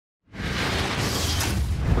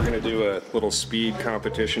going to do a little speed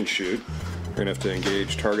competition shoot. We're going to have to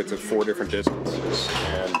engage targets at 4 different distances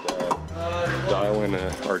and dial in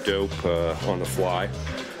our dope on the fly.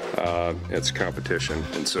 It's competition,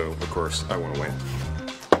 and so, of course, I want to win.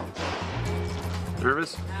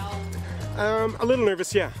 Nervous? A little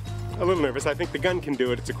nervous, yeah. A little nervous. I think the gun can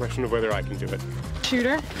do it. It's a question of whether I can do it.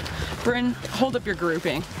 Shooter, Bryn, hold up your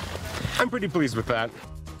grouping. I'm pretty pleased with that.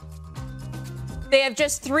 They have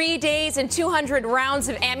just 3 days and 200 rounds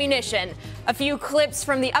of ammunition. A few clips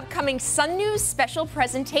from the upcoming Sun News special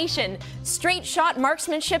presentation, Straight Shot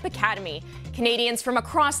Marksmanship Academy. Canadians from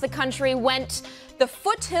across the country went the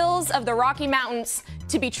foothills of the Rocky Mountains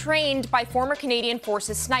to be trained by former Canadian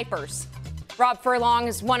Forces snipers. Rob Furlong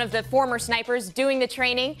is one of the former snipers doing the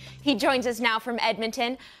training. He joins us now from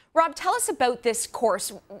Edmonton. Rob, tell us about this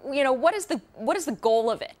course. You know, what is the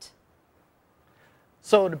goal of it?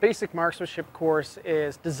 So the basic marksmanship course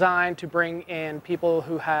is designed to bring in people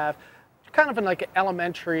who have kind of like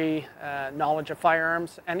elementary knowledge of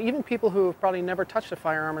firearms, and even people who have probably never touched a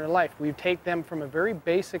firearm in their life. We take them from a very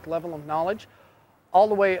basic level of knowledge all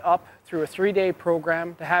the way up through a 3-day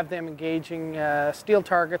program to have them engaging steel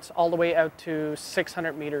targets all the way out to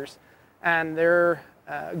 600 meters. And their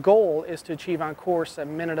goal is to achieve on course a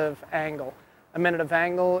minute of angle. A minute of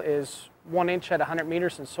angle is 1 inch at 100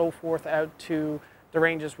 meters and so forth out to the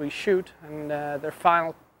ranges we shoot, and their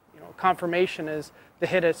final confirmation is to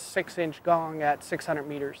hit a 6-inch gong at 600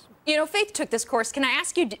 meters. You know, Faith took this course. Can I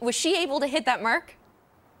ask you, was she able to hit that mark?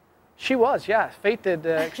 She was, yeah. Faith did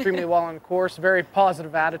extremely well on the course, very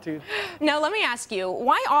positive attitude. Now, let me ask you,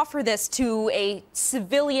 why offer this to a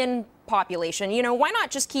civilian population? You know, why not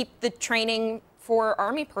just keep the training for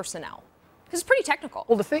Army personnel? Because it's pretty technical.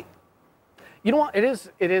 Well, the thing, you know what, it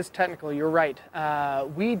is technical, you're right.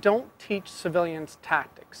 We don't teach civilians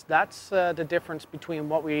tactics. That's the difference between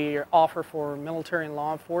what we offer for military and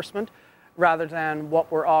law enforcement rather than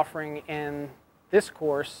what we're offering in this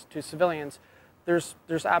course to civilians. There's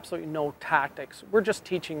absolutely no tactics. We're just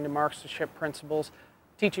teaching the marksmanship principles,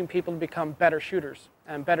 teaching people to become better shooters.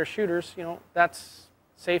 And better shooters, you know, that's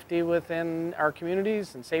safety within our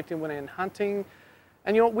communities and safety within hunting.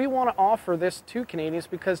 And you know, we want to offer this to Canadians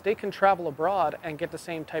because they can travel abroad and get the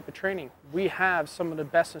same type of training. We have some of the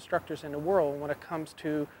best instructors in the world when it comes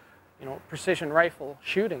to, you know, precision rifle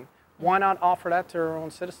shooting. Why not offer that to our own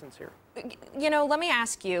citizens here? You know, let me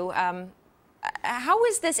ask you, how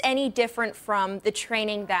is this any different from the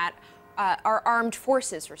training that our armed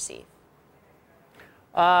forces receive?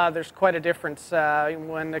 There's quite a difference.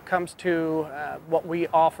 When it comes to what we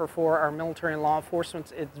offer for our military and law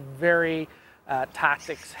enforcement, it's very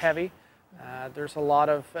tactics heavy. There's a lot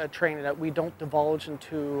of training that we don't divulge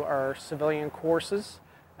into our civilian courses.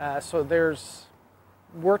 So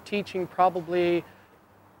we're teaching probably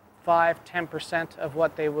 5–10% of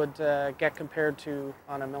what they would get compared to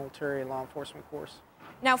on a military and law enforcement course.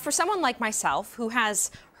 Now, for someone like myself who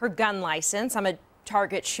has her gun license, I'm a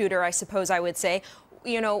target shooter, I suppose I would say,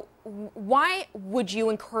 you know, why would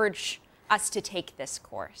you encourage us to take this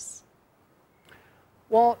course?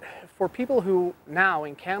 Well, for people who now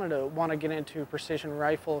in Canada want to get into precision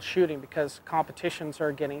rifle shooting, because competitions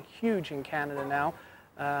are getting huge in Canada now,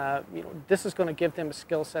 you know, this is going to give them a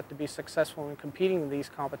skill set to be successful in competing in these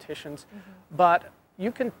competitions. But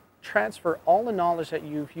you can transfer all the knowledge that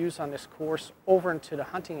you've used on this course over into the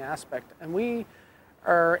hunting aspect. And we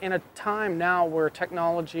are in a time now where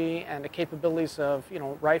technology and the capabilities of, you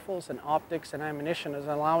know, rifles and optics and ammunition is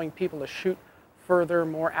allowing people to shoot further,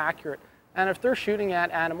 more accurate. And if they're shooting at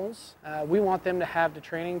animals, we want them to have the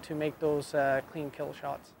training to make those clean kill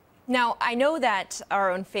shots. Now, I know that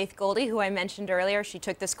our own Faith Goldie, who I mentioned earlier, she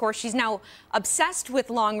took this course. She's now obsessed with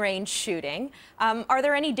long-range shooting. Are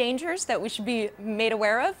there any dangers that we should be made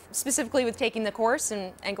aware of, specifically with taking the course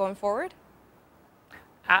and going forward?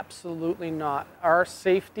 Absolutely not. Our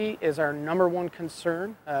safety is our #1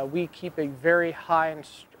 concern. We keep a very high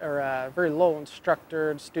very low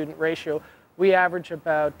instructor-student ratio. We average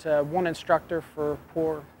about 1 instructor for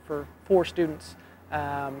 4 students.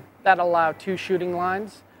 That allow 2 shooting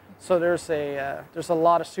lines. So there's a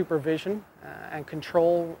lot of supervision and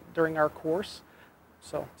control during our course.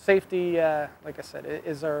 So safety, like I said,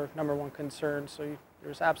 is our #1 concern. So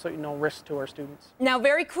there's absolutely no risk to our students. Now,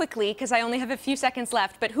 very quickly, because I only have a few seconds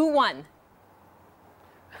left, but who won?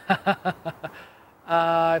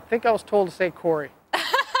 I think I was told to say Corey.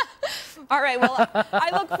 All right, well, I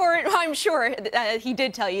look forward, I'm sure he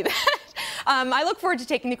did tell you that. I look forward to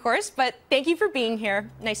taking the course, but thank you for being here.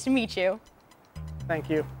 Nice to meet you. Thank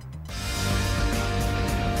you.